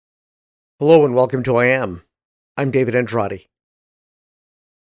Hello and welcome to I Am. I'm David Andrade.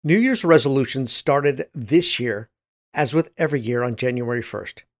 New Year's resolutions started this year, as with every year, on January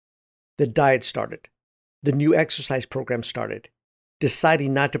 1st. The diet started. The new exercise program started.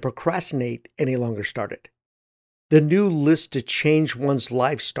 Deciding not to procrastinate any longer started. The new list to change one's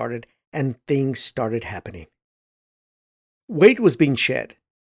life started, and things started happening. Weight was being shed.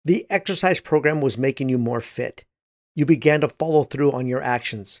 The exercise program was making you more fit. You began to follow through on your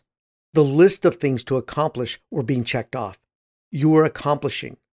actions. The list of things to accomplish were being checked off. You were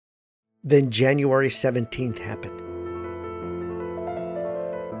accomplishing. Then January 17th happened.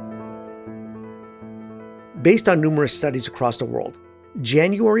 Based on numerous studies across the world,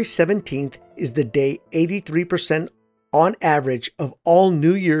 January 17th is the day 83% on average of all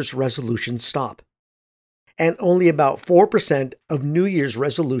New Year's resolutions stop. And only about 4% of New Year's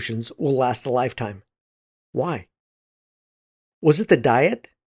resolutions will last a lifetime. Why? Was it the diet?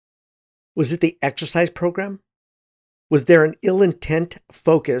 Was it the exercise program? Was there an ill-intent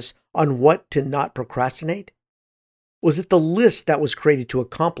focus on what to not procrastinate? Was it the list that was created to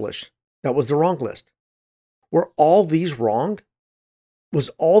accomplish that was the wrong list? Were all these wrong? Was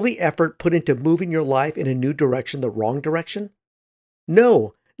all the effort put into moving your life in a new direction the wrong direction?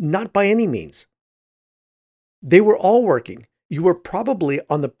 No, not by any means. They were all working. You were probably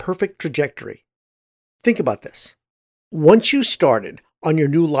on the perfect trajectory. Think about this. Once you started on your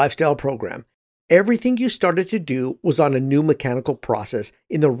new lifestyle program, everything you started to do was on a new mechanical process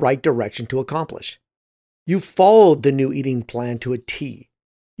in the right direction to accomplish. You followed the new eating plan to a T.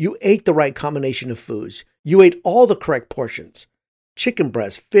 You ate the right combination of foods. You ate all the correct portions. Chicken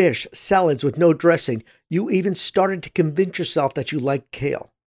breast, fish, salads with no dressing. You even started to convince yourself that you liked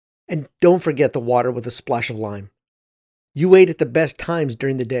kale. And don't forget the water with a splash of lime. You ate at the best times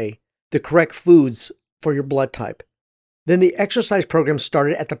during the day, the correct foods for your blood type. Then the exercise program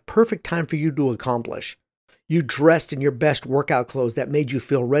started at the perfect time for you to accomplish. You dressed in your best workout clothes that made you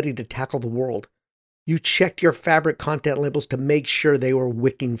feel ready to tackle the world. You checked your fabric content labels to make sure they were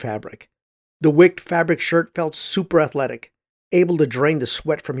wicking fabric. The wicked fabric shirt felt super athletic, able to drain the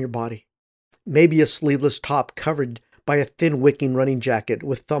sweat from your body. Maybe a sleeveless top covered by a thin wicking running jacket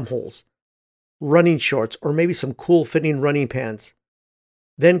with thumb holes. Running shorts, or maybe some cool fitting running pants.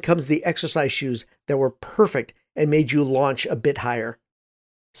 Then comes the exercise shoes that were perfect and made you launch a bit higher.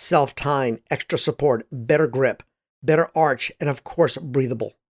 Self-tying, extra support, better grip, better arch, and of course,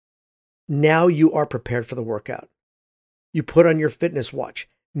 breathable. Now you are prepared for the workout. You put on your fitness watch.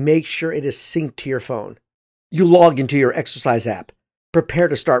 Make sure it is synced to your phone. You log into your exercise app. Prepare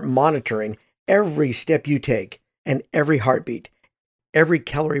to start monitoring every step you take and every heartbeat, every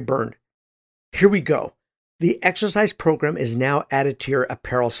calorie burned. Here we go. The exercise program is now added to your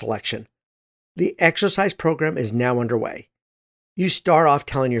apparel selection. The exercise program is now underway. You start off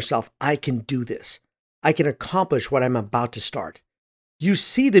telling yourself, I can do this. I can accomplish what I'm about to start. You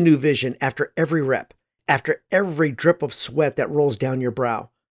see the new vision after every rep, after every drip of sweat that rolls down your brow.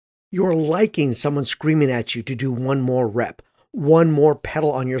 You are liking someone screaming at you to do one more rep, one more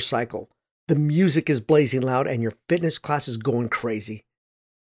pedal on your cycle. The music is blazing loud and your fitness class is going crazy.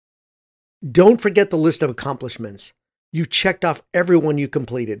 Don't forget the list of accomplishments. You checked off everyone you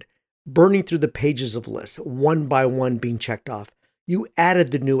completed, burning through the pages of lists, one by one being checked off. You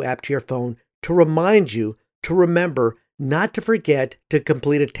added the new app to your phone to remind you to remember not to forget to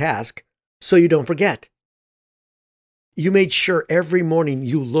complete a task so you don't forget. You made sure every morning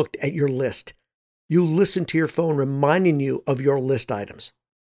you looked at your list. You listened to your phone reminding you of your list items.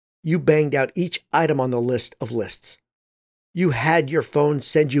 You banged out each item on the list of lists. You had your phone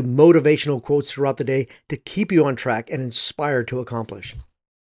send you motivational quotes throughout the day to keep you on track and inspired to accomplish.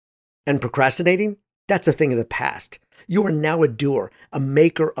 And procrastinating? That's a thing of the past. You are now a doer, a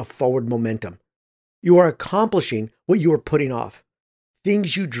maker of forward momentum. You are accomplishing what you were putting off.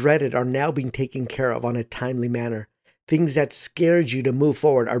 Things you dreaded are now being taken care of on a timely manner. Things that scared you to move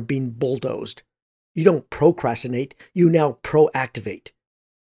forward are being bulldozed. You don't procrastinate, you now proactivate.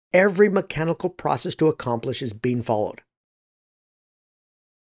 Every mechanical process to accomplish is being followed.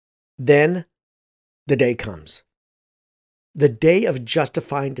 Then the day comes. The day of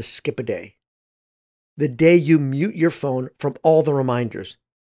justifying to skip a day. The day you mute your phone from all the reminders.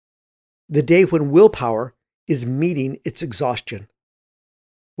 The day when willpower is meeting its exhaustion.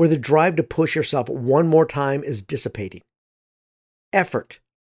 Where the drive to push yourself one more time is dissipating. Effort,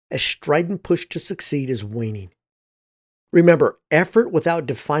 a strident push to succeed, is waning. Remember, effort without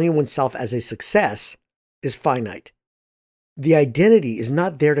defining oneself as a success is finite. The identity is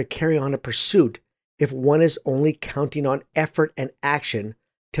not there to carry on a pursuit if one is only counting on effort and action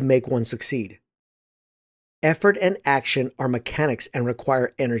to make one succeed. Effort and action are mechanics and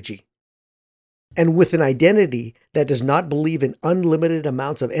require energy. And with an identity that does not believe in unlimited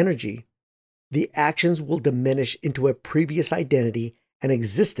amounts of energy, the actions will diminish into a previous identity and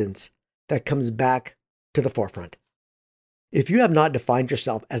existence that comes back to the forefront. If you have not defined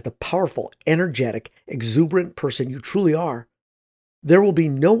yourself as the powerful, energetic, exuberant person you truly are, there will be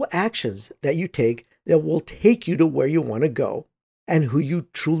no actions that you take that will take you to where you want to go and who you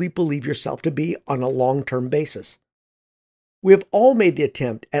truly believe yourself to be on a long-term basis. We have all made the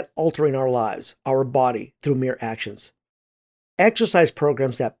attempt at altering our lives, our body, through mere actions. Exercise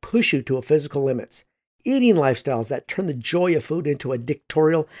programs that push you to a physical limits, eating lifestyles that turn the joy of food into a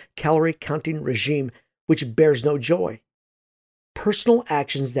dictatorial calorie-counting regime which bears no joy. Personal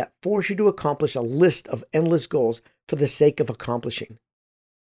actions that force you to accomplish a list of endless goals for the sake of accomplishing.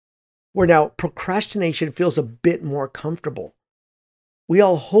 Where now procrastination feels a bit more comfortable. We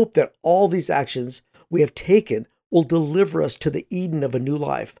all hope that all these actions we have taken will deliver us to the Eden of a new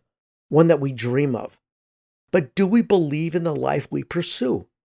life, one that we dream of. But do we believe in the life we pursue?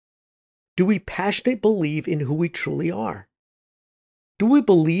 Do we passionately believe in who we truly are? Do we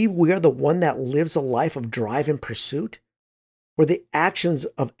believe we are the one that lives a life of drive and pursuit? Where the actions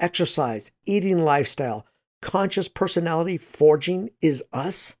of exercise, eating lifestyle, conscious personality forging is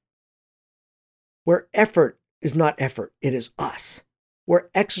us? Where effort is not effort, it is us. Where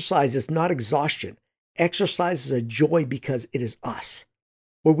exercise is not exhaustion, exercise is a joy because it is us.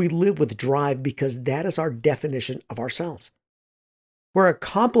 Where we live with drive because that is our definition of ourselves. Where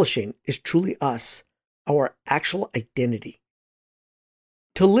accomplishing is truly us, our actual identity.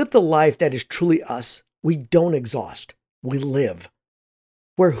 To live the life that is truly us, we don't exhaust, we live.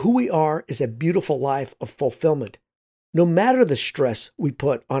 Where who we are is a beautiful life of fulfillment, no matter the stress we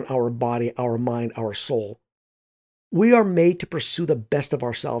put on our body, our mind, our soul. We are made to pursue the best of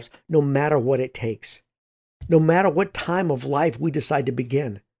ourselves no matter what it takes, no matter what time of life we decide to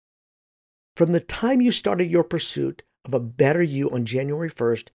begin. From the time you started your pursuit of a better you on January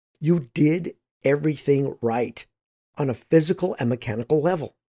 1st, you did everything right on a physical and mechanical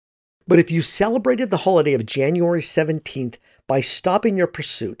level. But if you celebrated the holiday of January 17th by stopping your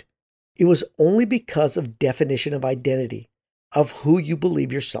pursuit, it was only because of definition of identity, of who you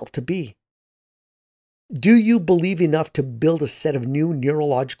believe yourself to be. Do you believe enough to build a set of new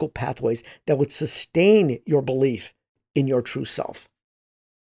neurological pathways that would sustain your belief in your true self?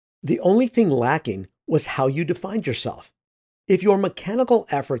 The only thing lacking was how you defined yourself. If your mechanical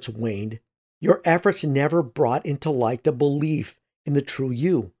efforts waned, your efforts never brought into light the belief in the true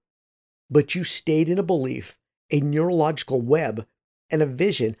you. But you stayed in a belief, a neurological web, and a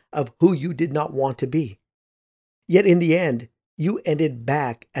vision of who you did not want to be. Yet in the end, you ended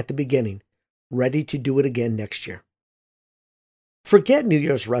back at the beginning, ready to do it again next year. Forget New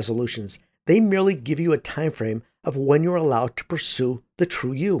Year's resolutions. They merely give you a time frame of when you're allowed to pursue the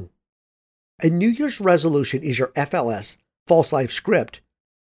true you. A New Year's resolution is your FLS, false life script,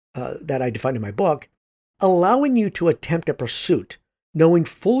 that I defined in my book, allowing you to attempt a pursuit, knowing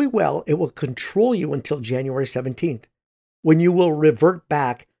fully well it will control you until January 17th, when you will revert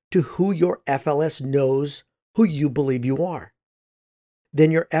back to who your FLS knows who you believe you are.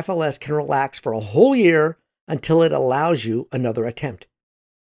 Then your FLS can relax for a whole year until it allows you another attempt.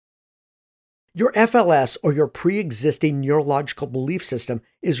 Your FLS, or your pre-existing neurological belief system,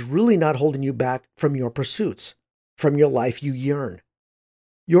 is really not holding you back from your pursuits, from your life you yearn.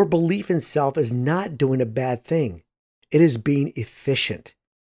 Your belief in self is not doing a bad thing. It is being efficient.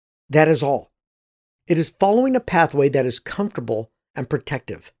 That is all. It is following a pathway that is comfortable and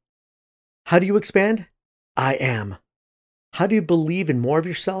protective. How do you expand? I am. How do you believe in more of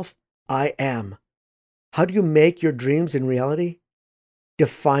yourself? I am. How do you make your dreams in reality?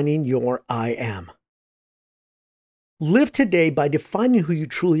 Defining your I am. Live today by defining who you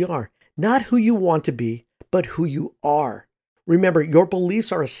truly are, not who you want to be, but who you are. Remember, your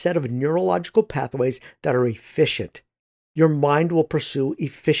beliefs are a set of neurological pathways that are efficient. Your mind will pursue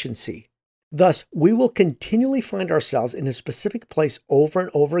efficiency. Thus, we will continually find ourselves in a specific place over and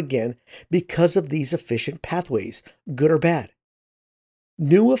over again because of these efficient pathways, good or bad.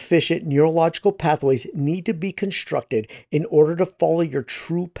 New efficient neurological pathways need to be constructed in order to follow your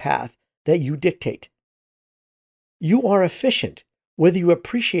true path that you dictate. You are efficient, whether you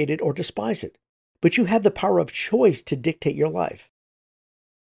appreciate it or despise it, but you have the power of choice to dictate your life.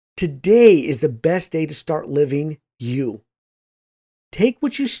 Today is the best day to start living you. Take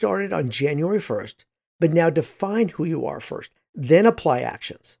what you started on January 1st, but now define who you are first, then apply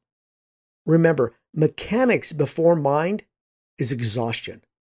actions. Remember, mechanics before mind is exhaustion.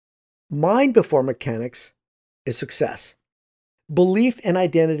 Mind before mechanics is success. Belief and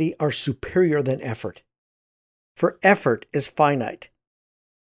identity are superior than effort, for effort is finite.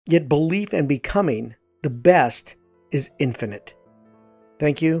 Yet belief and becoming the best is infinite.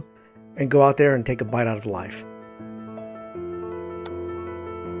 Thank you, and go out there and take a bite out of life.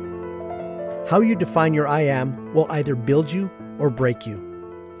 How you define your I am will either build you or break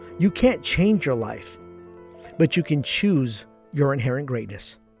you. You can't change your life, but you can choose your inherent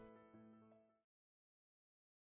greatness.